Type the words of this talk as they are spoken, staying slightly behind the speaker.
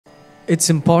it's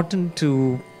important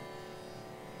to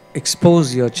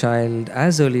expose your child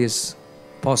as early as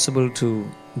possible to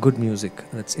good music.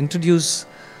 Let's introduce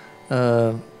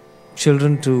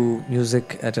children to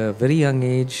music at a very young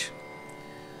age.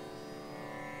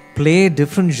 Play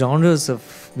different genres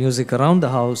of music around the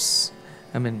house.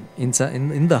 I mean, inside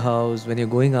in the house, when you're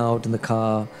going out in the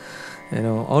car,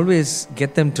 always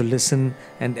get them to listen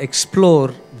and explore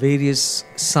various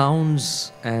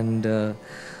sounds and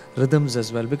rhythms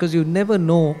as well, because you never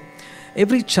know.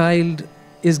 Every child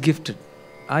is gifted.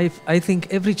 I think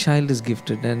every child is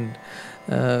gifted, and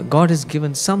God has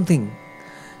given something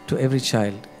to every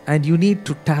child, and you need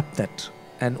to tap that,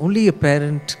 and only a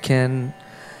parent can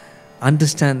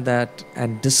understand that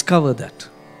and discover that.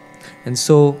 And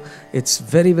so it's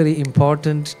very, very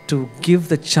important to give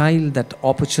the child that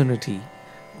opportunity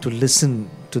to listen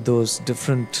to those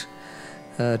different,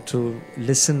 to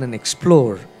listen and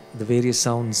explore the various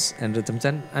sounds and rhythms.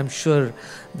 And I'm sure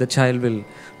the child will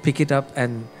pick it up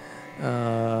and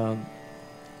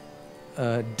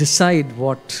decide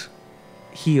what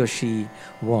he or she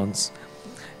wants.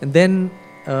 And then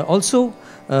also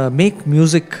make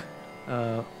music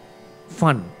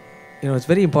fun. It's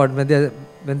very important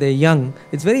when they're young.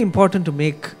 It's very important to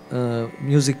make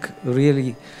music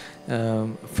really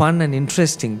fun and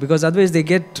interesting, because otherwise they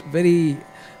get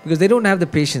because they don't have the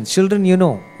patience. Children,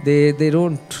 they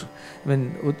don't.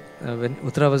 When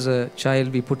Uthara was a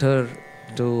child, we put her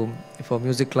for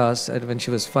music class when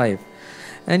she was 5,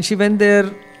 and she went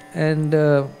there, and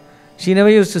she never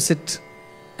used to sit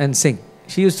and sing.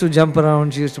 She used to jump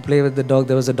around, she used to play with the dog.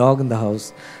 There was a dog in the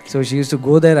house. So she used to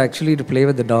go there actually to play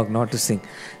with the dog, not to sing.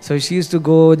 So she used to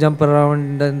go jump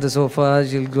around on the sofa,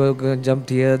 she'll go jump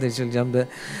here, then she'll jump there.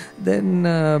 Then,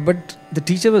 but the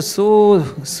teacher was so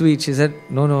sweet. She said,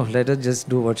 no, let her just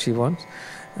do what she wants.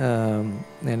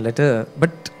 And let her,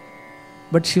 but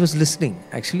she was listening.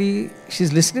 Actually,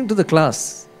 she's listening to the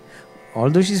class.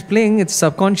 Although she's playing, it's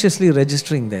subconsciously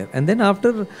registering there. And then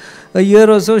after a year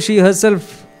or so, she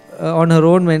herself on her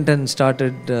own went and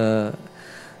started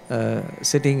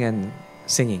sitting and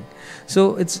singing.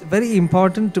 So it's very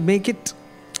important to make it,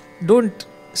 don't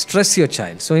stress your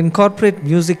child. So incorporate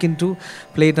music into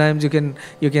playtimes. You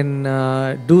can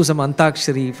do some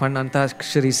antakshari, fun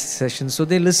antakshari sessions. So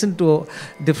they listen to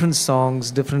different songs,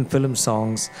 different film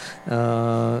songs,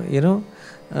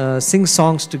 sing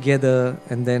songs together,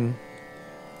 and then,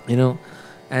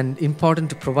 and important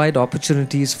to provide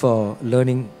opportunities for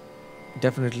learning.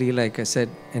 Definitely, like I said,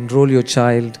 enroll your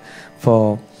child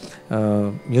for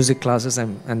music classes,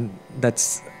 and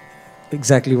that's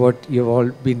exactly what you've all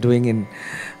been doing in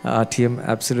Artium.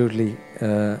 Absolutely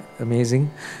amazing.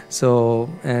 So,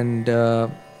 and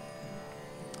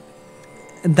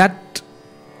that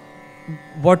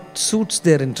what suits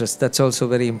their interest, that's also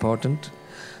very important.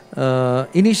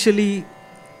 Initially,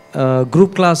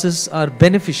 group classes are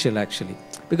beneficial actually,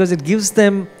 because it gives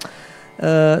them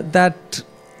that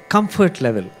comfort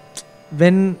level.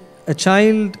 When a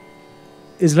child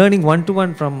is learning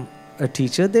one-to-one from a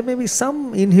teacher, there may be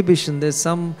some inhibition, there's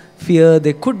some fear,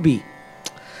 there could be.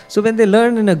 So when they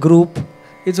learn in a group,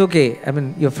 it's okay. I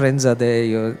mean, your friends are there,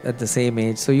 you're at the same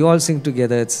age, so you all sing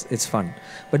together, it's fun.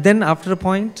 But then after a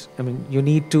point, I mean,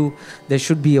 there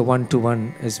should be a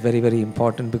one-to-one is very, very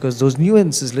important, because those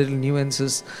nuances, little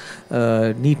nuances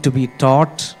need to be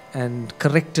taught and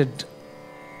corrected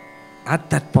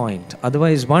at that point.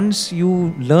 Otherwise, once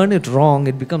you learn it wrong,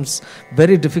 it becomes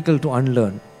very difficult to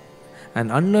unlearn.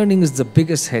 And unlearning is the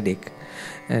biggest headache.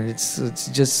 And it's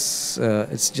just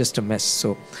a mess.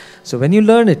 So when you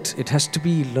learn it, it has to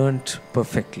be learnt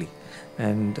perfectly.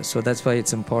 And so that's why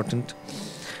it's important.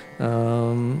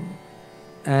 It's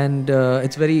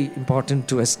very important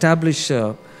to establish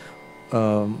a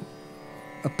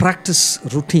practice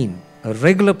routine, a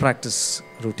regular practice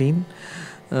routine.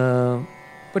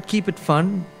 But keep it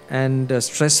fun and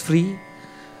stress-free.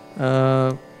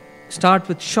 Start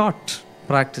with short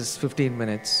practice, 15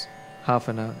 minutes, half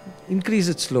an hour. Increase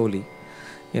it slowly,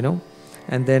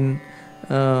 And then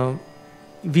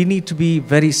we need to be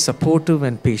very supportive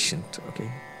and patient, okay?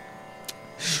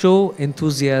 Show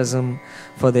enthusiasm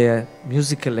for their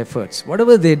musical efforts.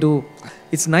 Whatever they do,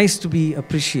 it's nice to be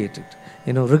appreciated,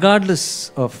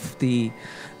 regardless of the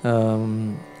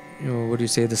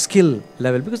the skill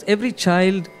level, because every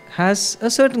child has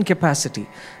a certain capacity.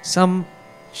 Some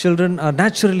children are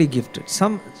naturally gifted,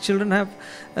 some children have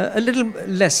a little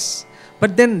less,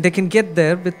 but then they can get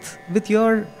there with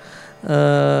your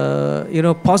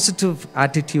positive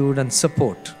attitude and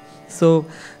support. So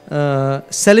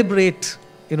celebrate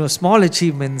small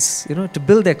achievements, to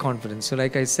build their confidence. So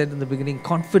like I said in the beginning,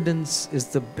 confidence is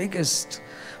the biggest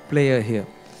player here.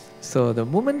 So the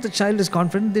moment the child is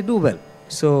confident, they do well.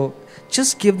 So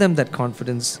just give them that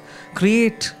confidence.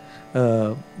 Create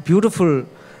a beautiful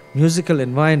musical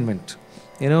environment.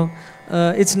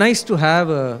 It's nice to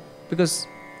have because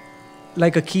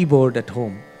like a keyboard at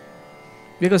home.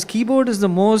 Because keyboard is the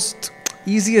most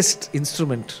easiest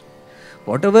instrument.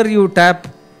 Whatever you tap,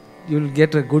 you'll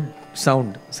get a good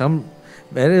sound.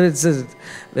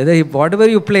 Whatever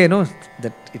you play,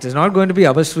 that it is not going to be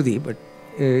Abashruti, but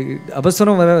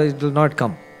Abaswanam, it will not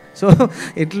come. So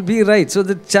it will be right. So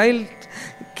the child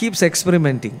keeps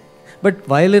experimenting. But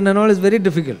violin and all is very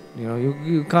difficult.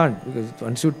 You can't, because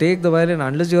once you take the violin,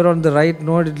 unless you're on the right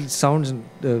note, it sounds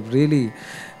really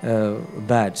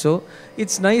bad. So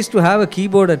it's nice to have a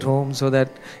keyboard at home so that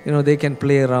they can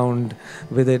play around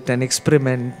with it and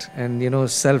experiment and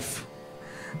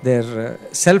their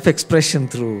self-expression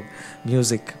through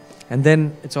music. And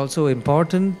then it's also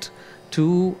important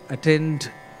to attend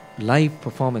live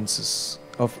performances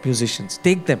of musicians.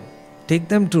 Take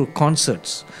them to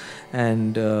concerts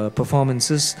and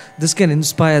performances. This can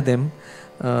inspire them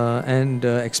and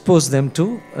expose them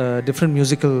to different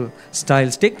musical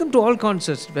styles. Take them to all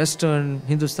concerts: Western,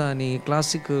 Hindustani,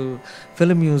 classical,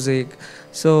 film music.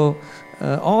 So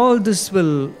all this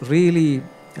will really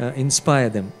inspire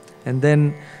them. And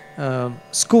then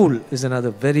school is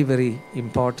another very, very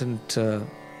important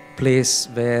place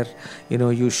where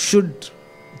you should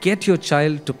get your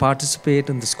child to participate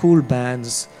in the school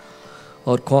bands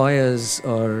or choirs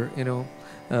or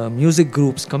music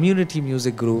groups, community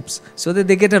music groups, so that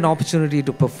they get an opportunity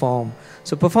to perform.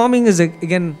 So performing is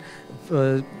again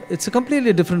it's a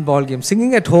completely different ball game.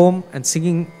 Singing at home and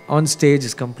singing on stage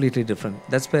is completely different.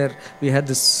 That's where we had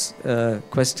this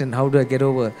question: how do I get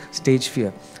over stage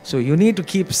fear? So you need to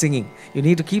keep singing. You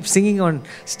need to keep singing on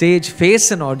stage, face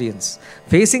an audience.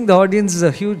 Facing the audience is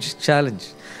a huge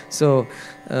challenge. So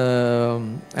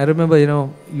I remember,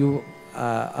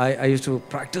 I used to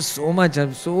practice so much.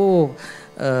 I'm so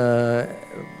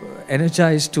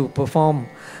energized to perform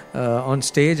on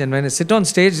stage. And when I sit on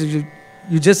stage,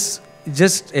 you just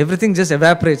everything just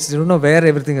evaporates. You don't know where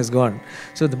everything has gone.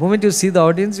 So the moment you see the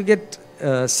audience, you get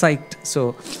psyched.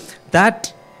 So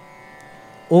that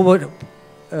over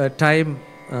time,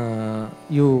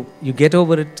 you get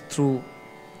over it through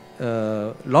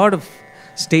a lot of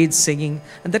stage singing,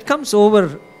 and that comes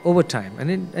over time, and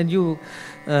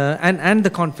the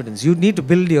confidence. You need to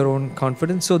build your own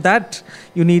confidence, so that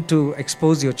you need to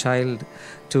expose your child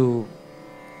to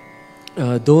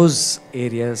those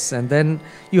areas. And then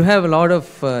you have a lot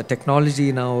of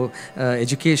technology now,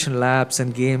 education labs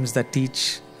and games that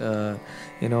teach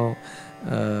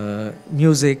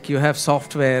music. You have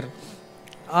software.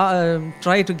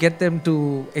 Try to get them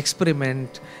to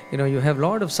experiment. You have a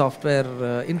lot of software,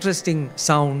 interesting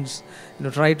sounds.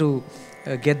 Try to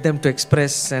get them to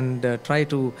express and try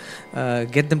to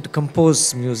get them to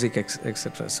compose music,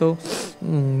 etc. So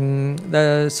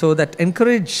so that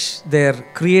encourage their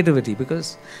creativity,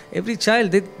 because every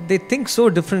child, they think so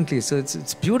differently. So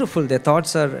it's beautiful. Their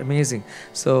thoughts are amazing.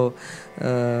 So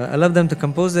allow them to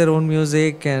compose their own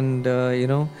music, and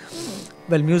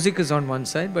well, music is on one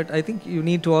side, but I think you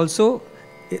need to also,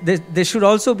 there should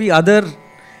also be other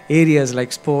areas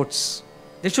like sports.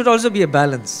 There should also be a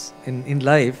balance in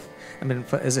life. I mean,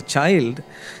 as a child,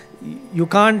 you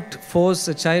can't force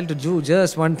a child to do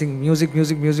just one thing. Music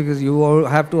is, you all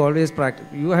have to always practice.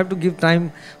 You have to give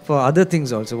time for other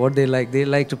things also, what they like. They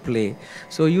like to play.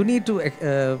 So you need to,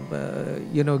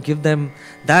 give them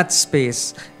that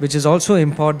space, which is also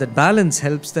important. That balance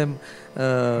helps them,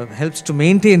 helps to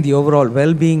maintain the overall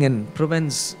well-being and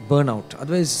prevents burnout.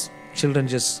 Otherwise, children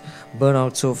just burn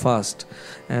out so fast,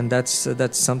 and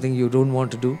that's something you don't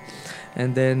want to do.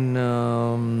 And then,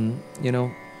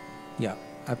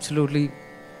 absolutely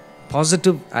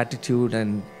positive attitude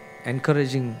and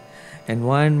encouraging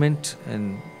environment,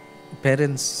 and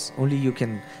parents, only you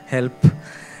can help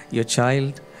your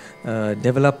child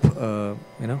develop the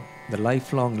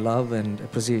lifelong love and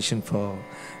appreciation for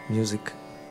music.